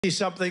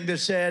something that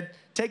said,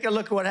 take a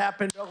look at what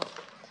happened. Move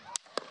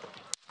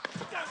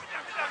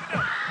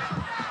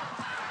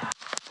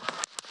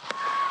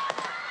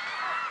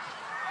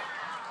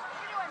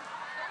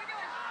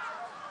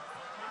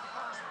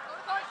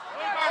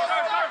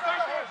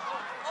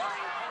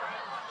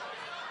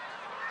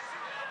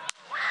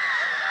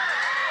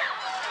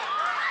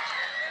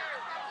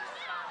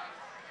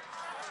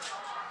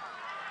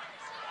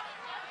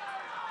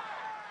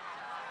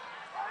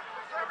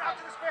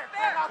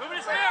to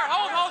the spare.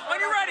 Hold. When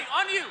you're ready.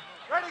 On you.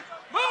 Ready?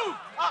 Move.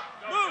 Up.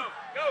 Move.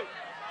 Go.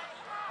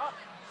 Up.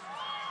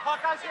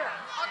 Hawkeye's here.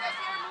 Hawkeye's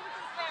here. Move it to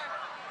the spare.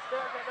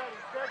 Spare, get ready.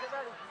 Spare, get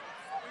ready.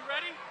 We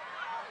ready?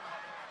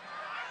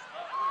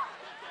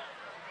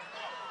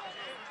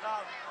 Shooters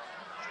down.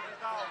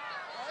 Shooters down.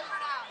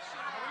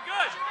 Are we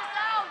good? Shooters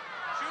down.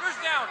 Shooters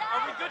down.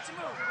 Are we good to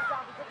move? Shooters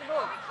down. We're good to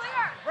move.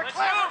 Clear. We're Let's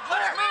clear. move. We're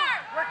Let's clear.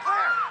 move. We're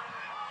clear.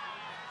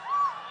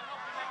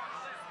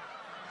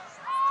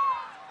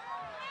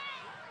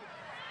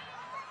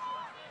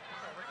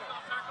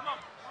 Come on.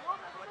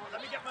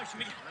 Let me get my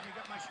shoes. Let me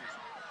get my shoes.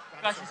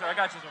 I got you, sir. I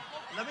got you, sir.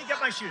 Let me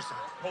get my shoes.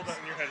 Hold that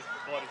in your head. It's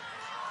bloody.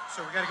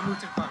 So we got to move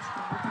to the bus.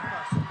 Move to the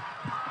bus.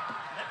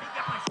 Let me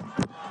get my shoes.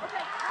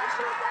 Okay. Put the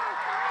shoes down.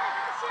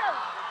 Get the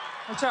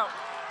shoe. Watch out.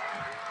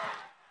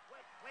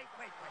 Wait.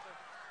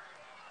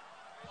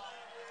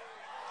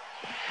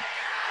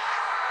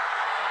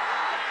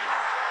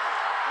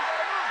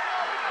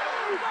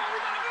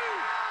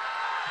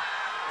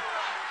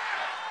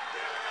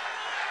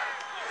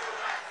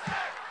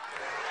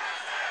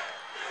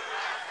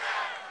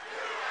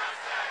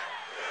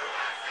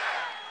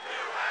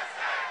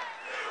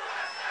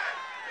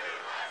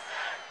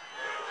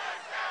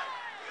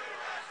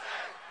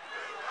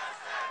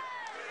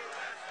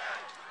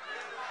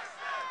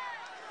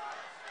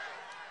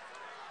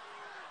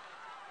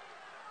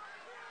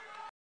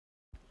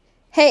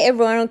 Hey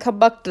everyone, welcome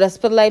back to the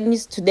Spotlight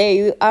News.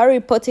 Today we are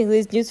reporting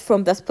this news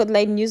from the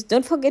Spotlight News.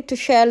 Don't forget to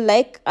share,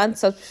 like and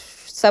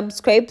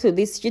subscribe to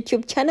this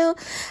YouTube channel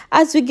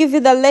as we give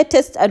you the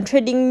latest and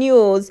trending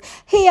news.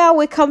 Here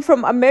we come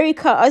from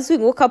America as we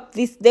woke up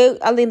this day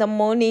early in the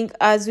morning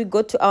as we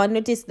got to our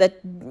notice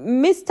that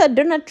Mr.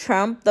 Donald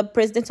Trump, the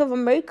president of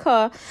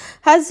America,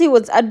 as he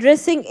was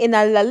addressing in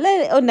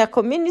a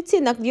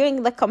community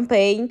during the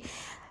campaign,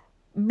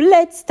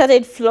 blood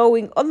started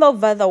flowing all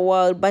over the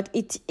world, but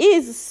it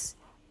is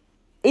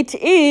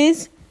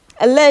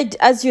alleged,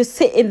 as you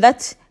see in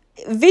that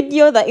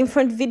video, the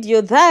infront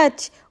video,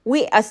 that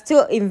we are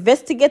still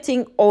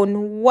investigating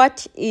on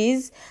what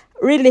is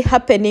really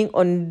happening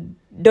on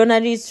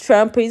Donald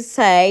Trump's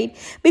side,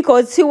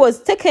 because he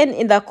was taken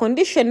in the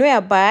condition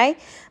whereby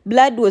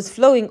blood was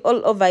flowing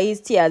all over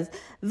his ears.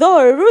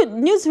 Though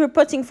news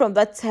reporting from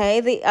that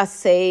side, they are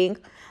saying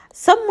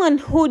someone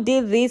who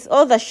did this,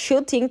 all the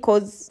shooting,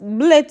 cause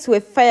bullets were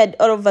fired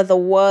all over the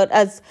world,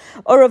 as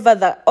all over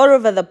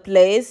the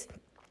place.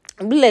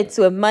 Bullets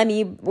were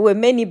many,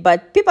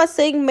 but people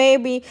saying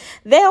maybe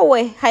there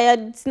were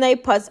hired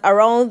snipers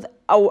around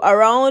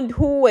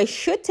who were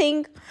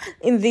shooting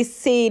in this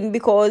scene,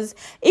 because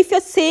if you're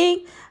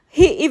seeing,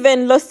 he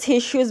even lost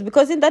his shoes,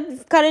 because in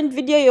that current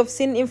video you've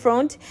seen in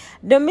front,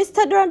 the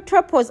Mr. Donald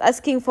Trump was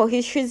asking for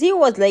his shoes. He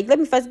was like, let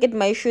me first get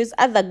my shoes.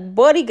 Other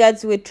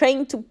bodyguards were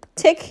trying to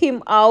take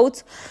him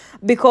out,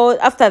 because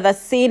after the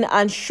scene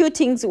and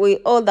shootings with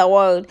all the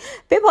world,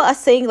 people are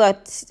saying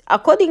that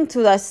according to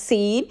the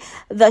scene,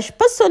 the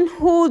person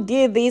who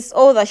did this,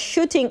 all the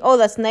shooting, all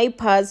the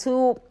snipers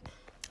who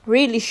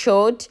really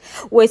shot,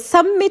 were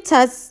some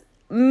meters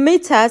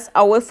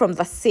away from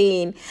the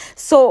scene.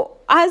 So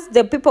as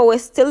the people were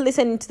still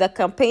listening to the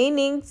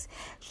campaignings,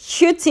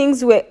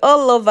 shootings were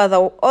all over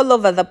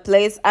the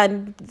place,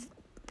 and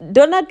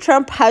Donald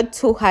Trump had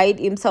to hide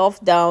himself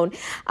down,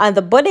 and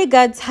the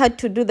bodyguards had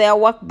to do their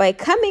work by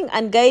coming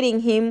and guiding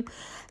him,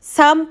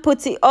 some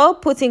putting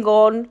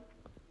on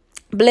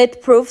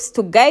bulletproofs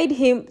to guide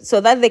him so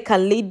that they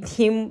can lead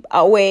him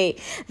away,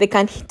 they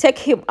can take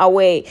him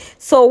away.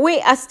 So we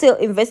are still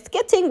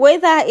investigating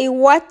whether in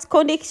what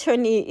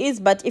condition he is,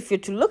 but if you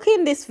to look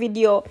in this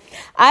video,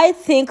 I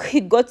think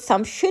he got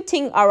some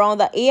shooting around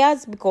the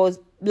ears, because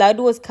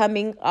blood was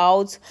coming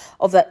out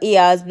of the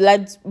ears,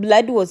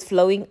 blood was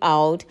flowing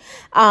out,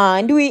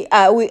 and we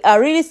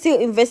are really still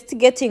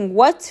investigating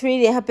what's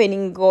really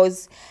happening,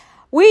 because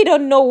we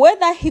don't know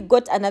whether he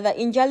got another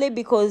injury,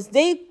 because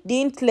they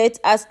didn't let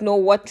us know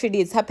what really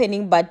is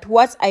happening. But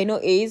what I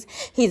know is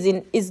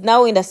is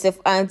now in the safe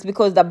hands,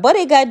 because the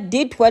bodyguard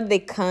did what they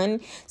can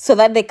so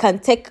that they can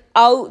take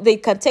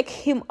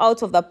him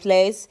out of the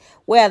place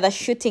where the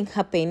shooting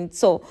happened.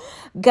 So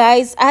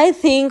guys, I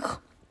think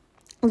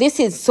this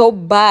is so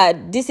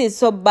bad.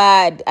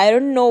 I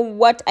don't know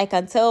what I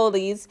can tell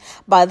this,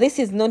 but this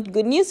is not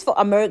good news for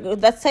America,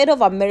 that side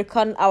of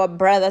American, our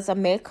brothers,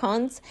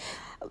 Americans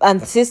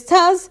and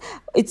sisters.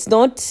 It's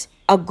not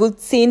a good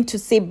thing to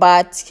see,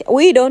 but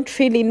we don't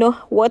really know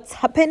what's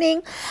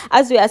happening,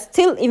 as we are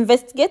still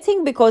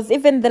investigating, because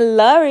even the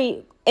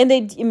Larry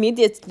ended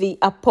immediately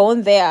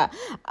upon there.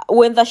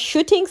 When the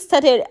shooting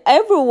started,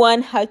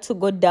 everyone had to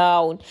go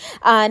down.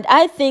 And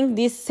I think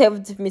this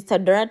saved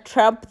Mr. Donald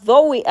Trump,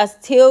 though we are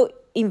still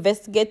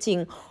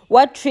investigating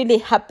what really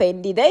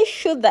happened. Did they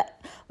shoot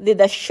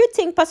the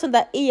shooting pass on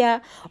the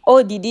ear,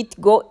 or did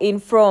it go in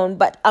front?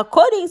 But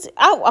according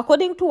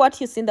to what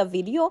you see in the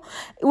video,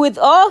 with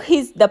all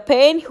the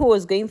pain he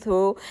was going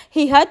through,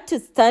 he had to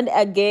stand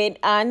again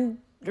and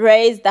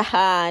raise the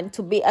hand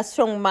to be a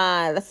strong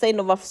man, the sign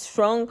of a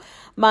strong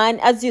man,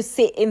 as you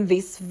see in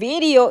this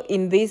video,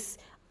 in this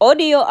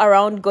audio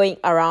going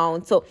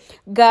around. So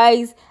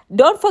guys,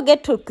 don't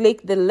forget to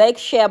click the like,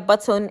 share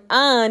button,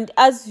 and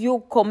as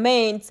you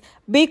comment,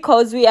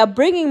 because we are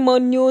bringing more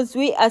news,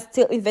 we are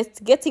still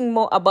investigating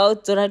more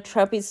about Donald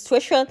Trump's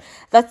situation,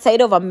 that side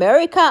of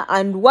America,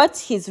 and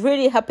what is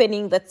really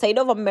happening that side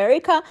of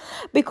America,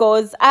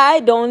 because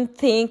I don't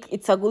think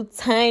it's a good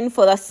sign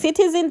for the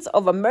citizens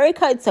of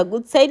America. It's a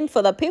good sign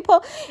for the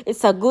people.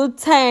 It's a good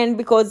sign,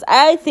 because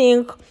I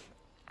think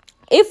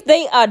if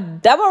they are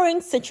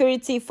doubling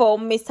security for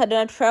Mr.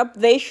 Donald Trump,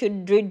 they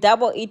should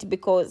redouble it,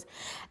 because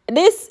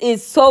this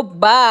is so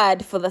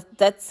bad for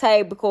that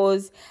side.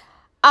 Because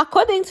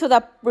according to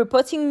the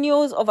reporting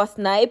news of a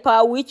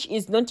sniper, which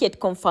is not yet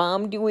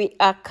confirmed, we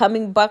are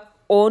coming back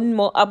on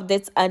more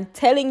updates and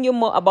telling you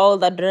more about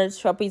the Donald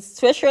Trump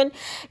situation.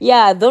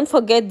 Yeah, don't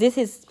forget, this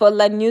is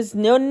Spotlight News,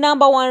 your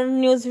 #1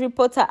 news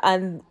reporter,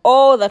 and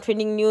all the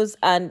trending news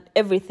and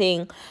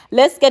everything.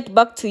 Let's get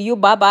back to you.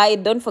 Bye bye.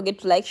 Don't forget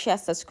to like, share,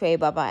 subscribe.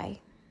 Bye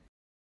bye.